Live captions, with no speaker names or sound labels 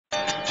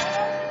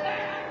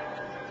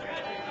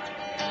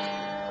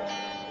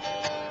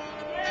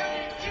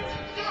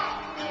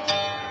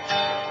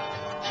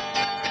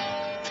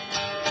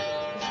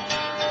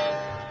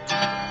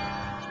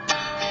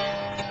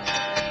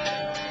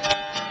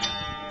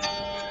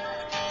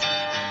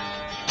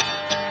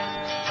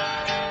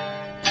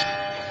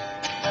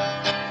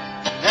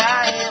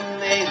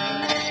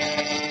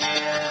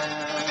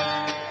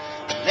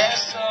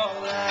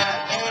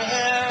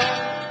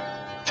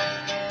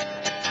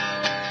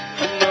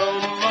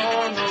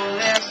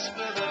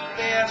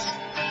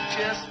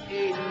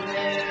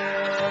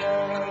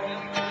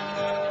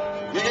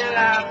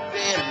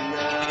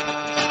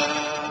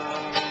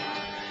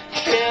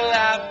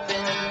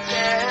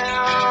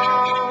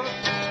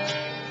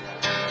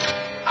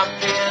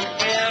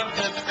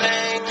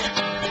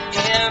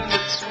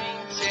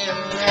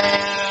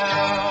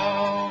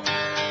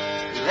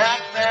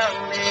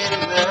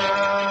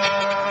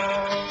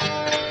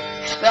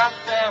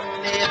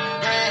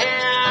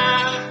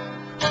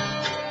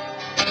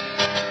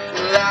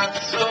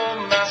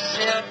told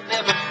myself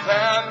never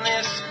find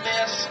this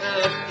mess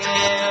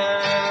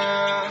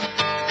again.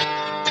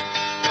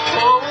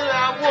 Oh, well, I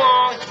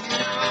want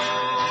you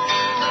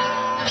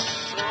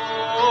so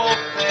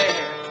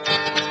bad.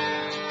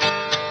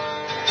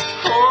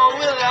 Oh,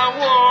 well, I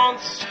want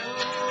to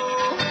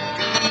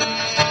be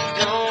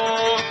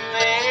your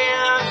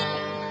man.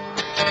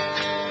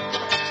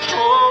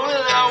 Oh,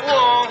 well, I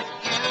want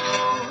you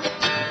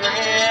to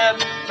grant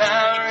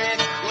my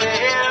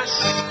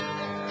request.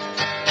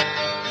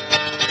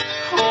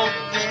 Oh,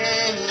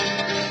 baby,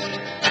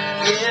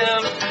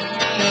 give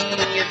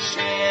me a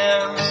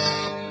chance.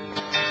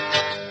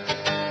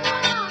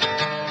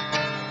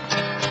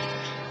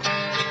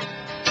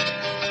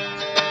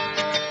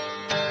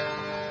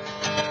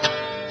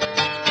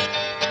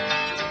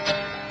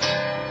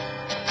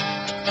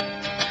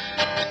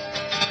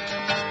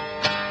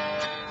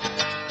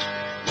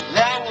 Well, I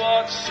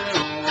watch her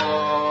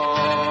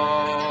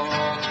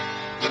walk.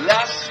 Well, I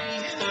see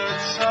her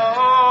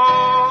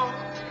talk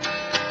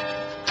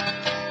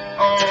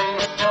on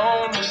the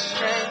phone to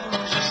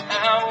strangers I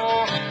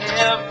won't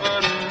ever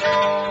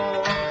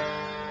know.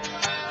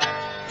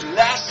 Well,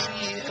 I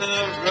see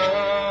her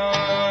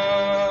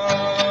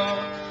run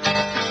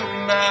through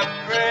my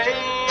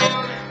brain.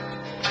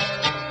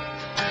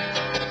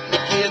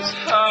 It gets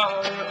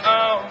harder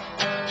on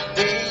the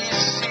day you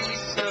see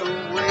the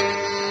way.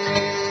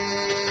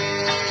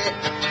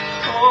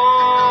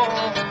 Oh,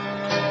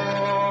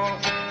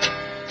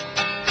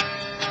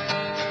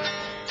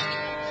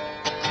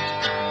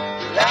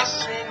 well, I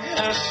sing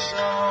her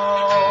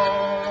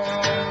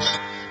songs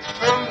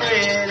from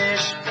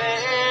British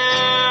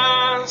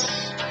bands.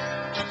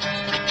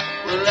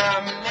 Well, I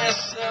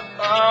mess up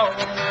all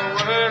the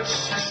words,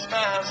 she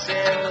smiles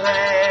and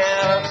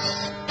laughs.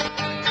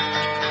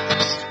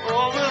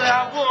 Oh, well, I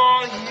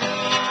want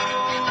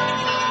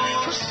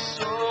you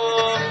so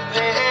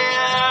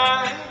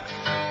bad.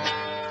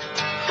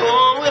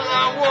 Oh, well, I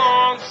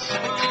want to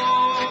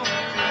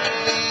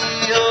be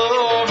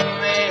your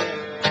man.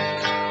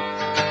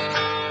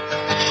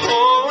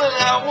 Oh, well,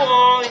 I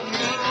want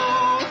you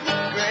to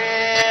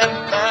grant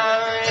my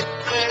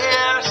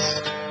request.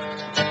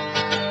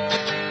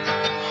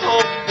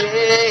 Oh,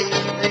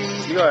 baby,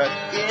 You go ahead.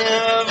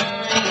 give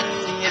me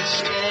a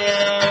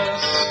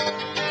chance.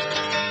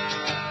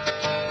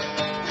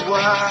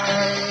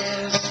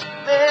 Wise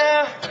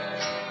man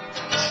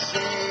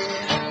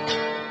said,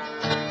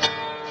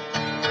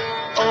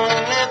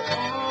 only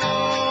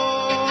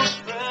fools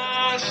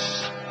rush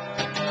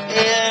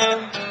in.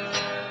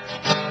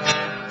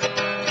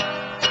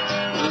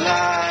 Well,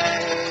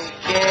 I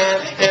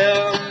can't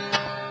help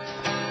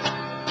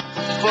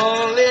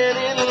falling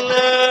in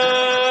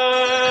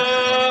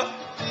love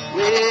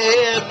with